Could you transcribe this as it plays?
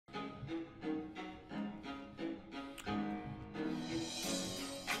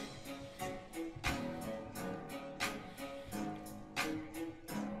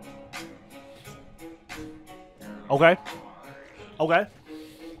Okay. Okay.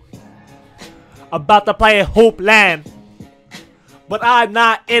 About to play Hoopland. But I'm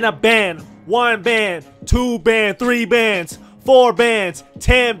not in a band. 1 band, 2 band, 3 bands, 4 bands,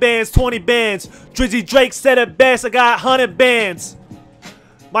 10 bands, 20 bands. Drizzy Drake said it best, I got 100 bands.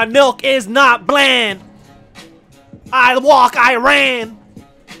 My milk is not bland. I walk, I ran.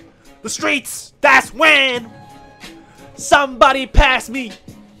 The streets, that's when somebody passed me.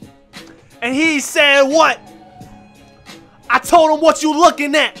 And he said what? I told him what you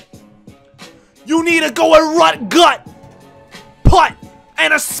looking at. You need to go and rut gut. Putt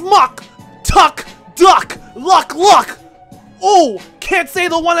and a smuck. Tuck, duck, luck, luck. Ooh, can't say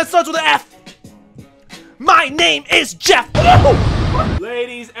the one that starts with an F. My name is Jeff.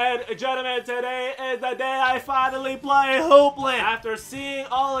 Ladies and gentlemen, today is the day I finally play Hoopland. After seeing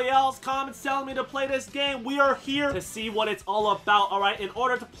all of y'all's comments telling me to play this game, we are here to see what it's all about, alright? In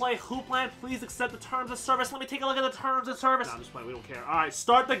order to play Hoopland, please accept the terms of service. Let me take a look at the terms of service. Nah, I'm just playing, we don't care. Alright,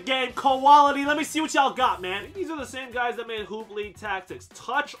 start the game. Koality, let me see what y'all got, man. These are the same guys that made Hoop League Tactics.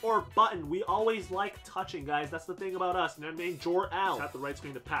 Touch or button. We always like touching, guys. That's the thing about us. You know what I mean? Jor-Al. Tap the right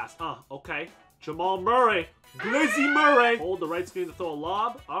screen to pass. Okay. Jamal Murray. Glizzy Murray. Hold the right screen to throw a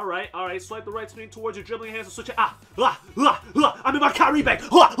lob. Alright, alright. Swipe the right screen towards your dribbling hands and switch it. I'm in my Kyrie bag.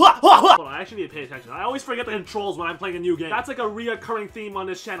 Hold on, I actually need to pay attention. I always forget the controls when I'm playing a new game. That's like a reoccurring theme on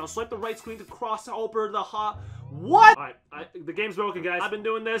this channel. Swipe the right screen to cross over the What? Alright, the game's broken, guys. I've been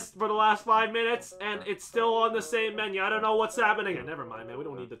doing this for the last 5 minutes, and it's still on the same menu. I don't know what's happening. Yeah, never mind, man. We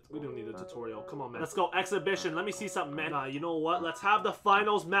don't need the tutorial. Come on, man. Let's go exhibition. Let me see something, man. You know what? Let's have the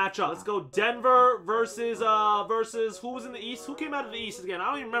finals matchup. Let's go Denver versus who was in the East? Who came out of the East again? I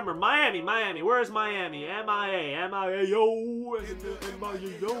don't even remember. Miami. Where is Miami? MIA, yo.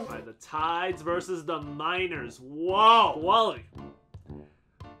 Alright, the Tides versus the Miners. Whoa, quality.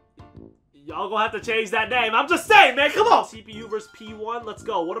 Y'all gonna have to change that name. I'm just saying, man. Come on. CPU versus P1. Let's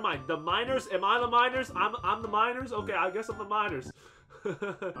go. What am I? The Miners? Am I the Miners? I'm the Miners? Okay, I guess I'm the Miners.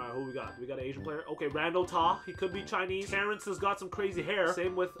 Alright, who we got? We got an Asian player. Okay, Randall Ta. He could be Chinese. Terrence has got some crazy hair.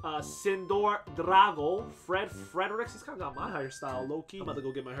 Same with Sindor Drago. Fredericks. He's kind of got my hairstyle, low-key. I'm about to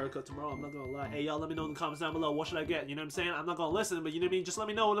go get my haircut tomorrow. I'm not gonna lie. Hey, y'all, let me know in the comments down below. What should I get? You know what I'm saying? I'm not gonna listen, but you know what I mean? Just let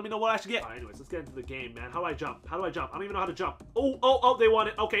me know. Let me know what I should get. Alright, anyways, let's get into the game, man. How do I jump? How do I jump? I don't even know how to jump. Oh, they want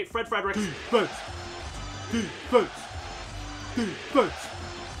it. Okay, Fredericks.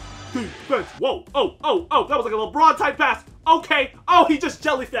 Defense. Whoa. Oh, that was like a little broad type pass. Okay. Oh, he just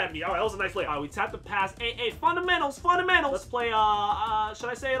jelly-fabbed me. All right, that was a nice play. All right, we tapped the pass. Hey, fundamentals. Let's play, should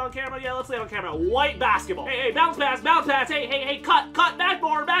I say it on camera? Yeah, let's say it on camera. White basketball. Hey, bounce pass. Hey, cut,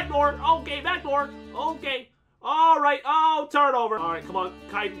 backboard. Okay, backboard. Okay. All right. Oh, turnover. All right, come on.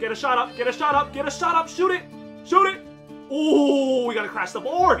 Kite, get a shot up. Shoot it. Ooh, we gotta crash the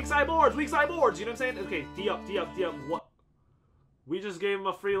board. Weak side boards. You know what I'm saying? Okay, D up. What? We just gave him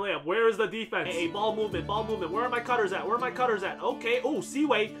a free layup. Where is the defense? Hey, ball movement. Where are my cutters at? Okay. Oh,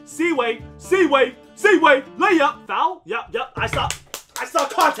 Seaway. Layup. Foul. Yep. I saw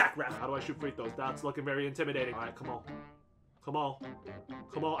contact, ref. How do I shoot free throws? That's looking very intimidating. All right, come on.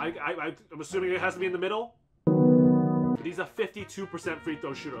 I'm assuming it has to be in the middle. But he's a 52% free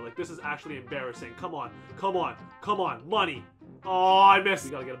throw shooter. Like, this is actually embarrassing. Come on. Money. Oh, I missed.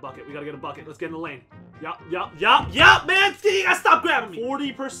 We gotta get a bucket. Let's get in the lane. Yup, man. You gotta stop grabbing me.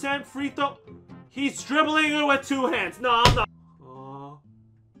 40% free throw. He's dribbling it with 2 hands. No, I'm not. Oh,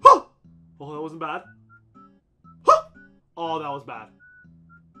 that wasn't bad. Oh, that was bad.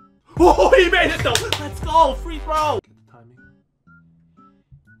 Oh, he made it, though. Let's go. Free throw. Get the timing.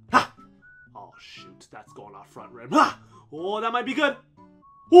 Oh, shoot. That's going off front rim. Oh, that might be good.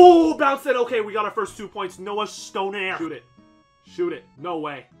 Oh, bounce it. Okay, we got our first 2 points. Noah Stoneair. Shoot it. No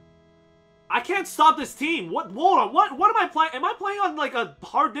way. I can't stop this team. Hold on. What am I playing? Am I playing on like a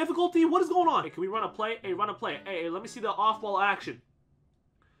hard difficulty? What is going on? Hey, can we run a play? Hey, run a play. Hey, let me see the off-ball action.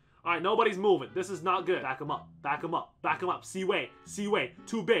 All right, nobody's moving. This is not good. Back him up. Seaway.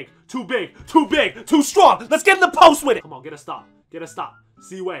 Too big. Too strong. Let's get in the post with it. Come on, get a stop.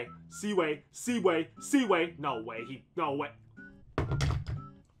 Seaway. No way.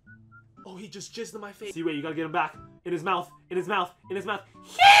 Oh, he just jizzed in my face. Seaway, you gotta get him back. In his mouth.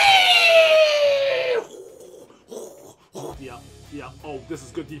 Yeah. Oh, this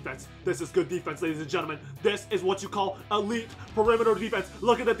is good defense. Ladies and gentlemen. This is what you call elite perimeter defense.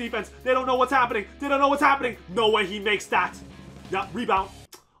 Look at the defense. They don't know what's happening. No way he makes that. Yeah, rebound.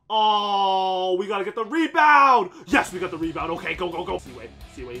 Oh, we gotta get the rebound. Yes, we got the rebound. Okay, go. Seaway,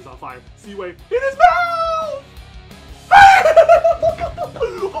 he's on fire. Seaway, in his mouth.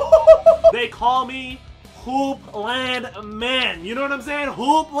 They call me Hoopland Man. You know what I'm saying?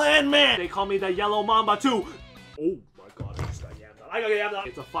 Hoopland Man. They call me the Yellow Mamba too. Oh my god, I just got yammed on. I got yammed on.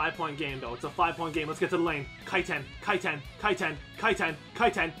 It's a 5-point game though. It's a 5-point game. Let's get to the lane. Kaiten, Kaiten, Kaiten, Kaiten,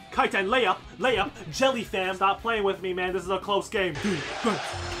 Kaiten, Kaiten, layup, layup, jelly fam. Stop playing with me, man. This is a close game. No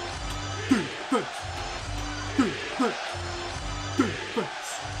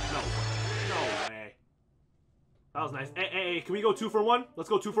way. That was nice. Hey, can we go 2 for 1? Let's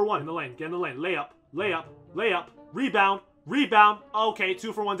go 2 for 1 in the lane. Get in the lane. Layup, layup, layup, rebound. Rebound. Okay,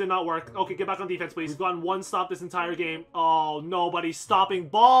 2 for 1 did not work. Okay, get back on defense, please. We've gotten 1 stop this entire game. Oh, nobody's stopping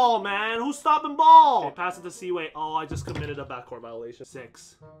ball, man. Who's stopping ball? Okay, pass it to Seaway. Oh, I just committed a backcourt violation.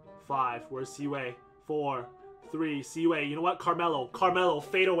 6, 5. Where's Seaway? 4, 3. Seaway. You know what? Carmelo.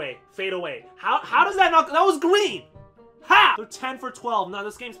 Fade away. Fade away. How does that not? That was green. Ha! They're 10 for 12. Now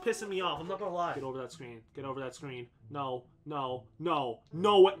this game's pissing me off. I'm not gonna lie. Get over that screen. Get over that screen. No.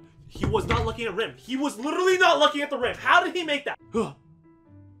 He was not looking at rim. He was literally not looking at the rim. How did he make that? Okay,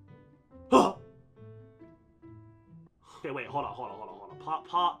 wait. Hold on.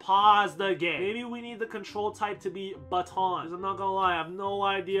 Pause the game. Maybe we need the control type to be baton. I'm not gonna lie. I have no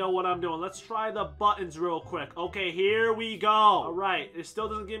idea what I'm doing. Let's try the buttons real quick. Okay, here we go. All right. It still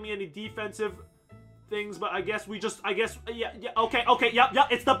doesn't give me any defensive things, but I guess yeah, okay, yep,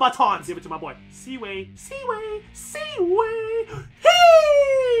 it's the batons. Give it to my boy. Seaway.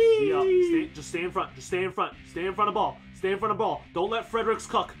 Hey! Just stay in front. Stay in front of ball. Stay in front of ball. Don't let Fredericks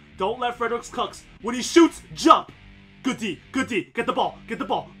cook. When he shoots, jump. Good D. Get the ball.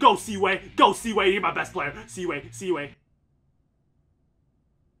 Go, Seaway. You're my best player. Seaway.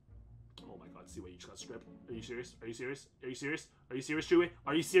 Oh my god, Seaway, you just got stripped. Are you serious, Chewy?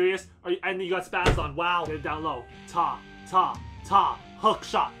 Are you serious? And then you got spazzed on. Wow. Get it down low. Ta. Hook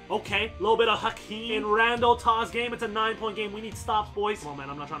shot. Okay. A little bit of Hakeem in Randall Ta's game. It's a 9-point game. We need stops, boys. Come on, man.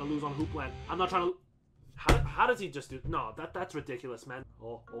 I'm not trying to lose on Hoopland. I'm not trying to... How does he just do... No, that's ridiculous, man.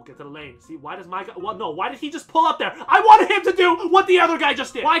 Oh, get to the lane. See, why does my guy... Well, no, why did he just pull up there? I wanted him to do what the other guy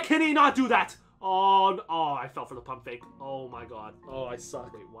just did. Why can he not do that? Oh, I fell for the pump fake. Oh, my God. Oh, I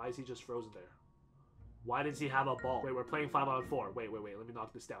suck. Wait, why is he just frozen there? Why does he have a ball? Wait, we're playing 5-on-4. Wait. Let me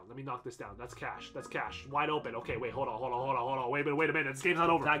knock this down. That's cash. Wide open. Okay, wait, hold on. Wait a minute. This game's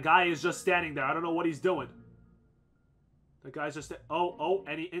not over. That guy is just standing there. I don't know what he's doing. That guy's just... Oh,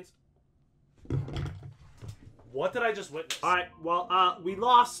 and he... What did I just witness? Alright, well, we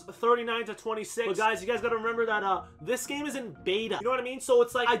lost 39-26. But guys, you guys gotta remember that, this game is in beta. You know what I mean? So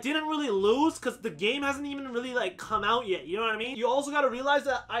it's like, I didn't really lose because the game hasn't even really, like, come out yet. You know what I mean? You also gotta realize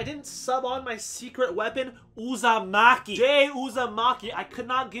that I didn't sub on my secret weapon, Uzumaki. Jay Uzumaki. I could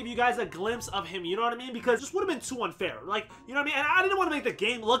not give you guys a glimpse of him. You know what I mean? Because it just would have been too unfair. Like, you know what I mean? And I didn't want to make the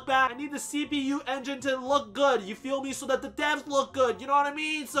game look bad. I need the CPU engine to look good. You feel me? So that the devs look good. You know what I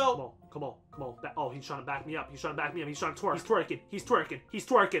mean? So... Come on. Oh, he's trying to back me up. He's trying to twerk. He's twerking.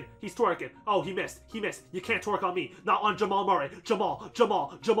 Oh, he missed. You can't twerk on me. Not on Jamal Murray. Jamal.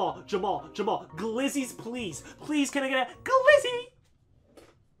 Glizzies, please. Please, can I get a Glizzy?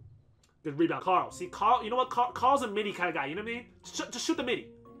 Good rebound. Carl. See, Carl, you know what? Carl's a midi kind of guy. You know what I mean? Just shoot the midi.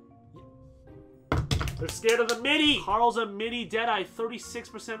 They're scared of the midi. Carl's a midi deadeye.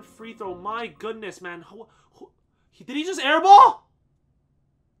 36% free throw. My goodness, man. Did he just airball?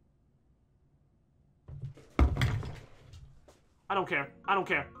 I don't care.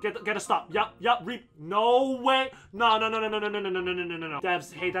 Get a stop. Yup. No way. No.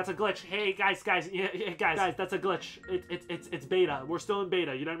 Devs, hey, that's a glitch. Hey, guys, that's a glitch. It's beta. We're still in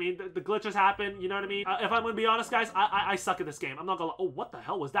beta. You know what I mean? The glitches happen. You know what I mean? If I'm gonna be honest, guys, I suck at this game. I'm not gonna. Oh, what the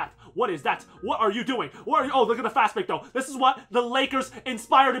hell was that? What is that? What are you doing? Oh, look at the fast break though. This is what the Lakers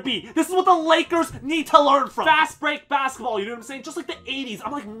inspire to be. This is what the Lakers need to learn from. Fast break basketball. You know what I'm saying? Just like the 80s.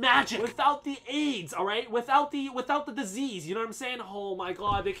 I'm like Magic without the AIDS. All right, without the disease. You know what I'm saying? Oh my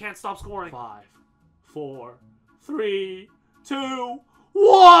god, they can't stop scoring. 5, 4, 3, 2, 1.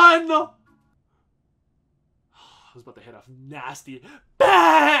 I was about to hit a nasty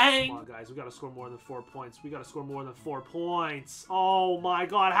bang. Come on, guys, we gotta score more than 4 points. Oh my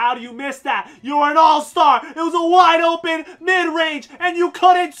god, how do you miss that? You're an all-star. It was a wide open mid-range and you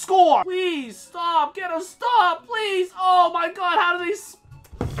couldn't score. Please stop. Get a stop, please. Oh my god, how do they...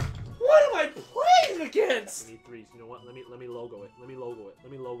 What am I playing against? I need threes. You know what? Let me logo it. Let me logo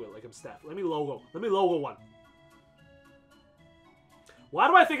it like I'm Steph. Let me logo one. Why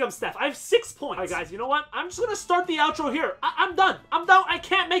do I think I'm Steph? I have 6 points. Alright guys, you know what? I'm just gonna start the outro here. I'm done. I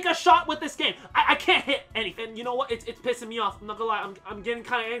can't make a shot with this game. I can't hit anything. And you know what? It's pissing me off. I'm not gonna lie. I'm getting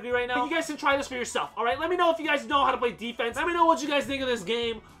kind of angry right now. But you guys can try this for yourself. Alright? Let me know if you guys know how to play defense. Let me know what you guys think of this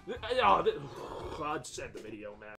game. I'll just end the video, man.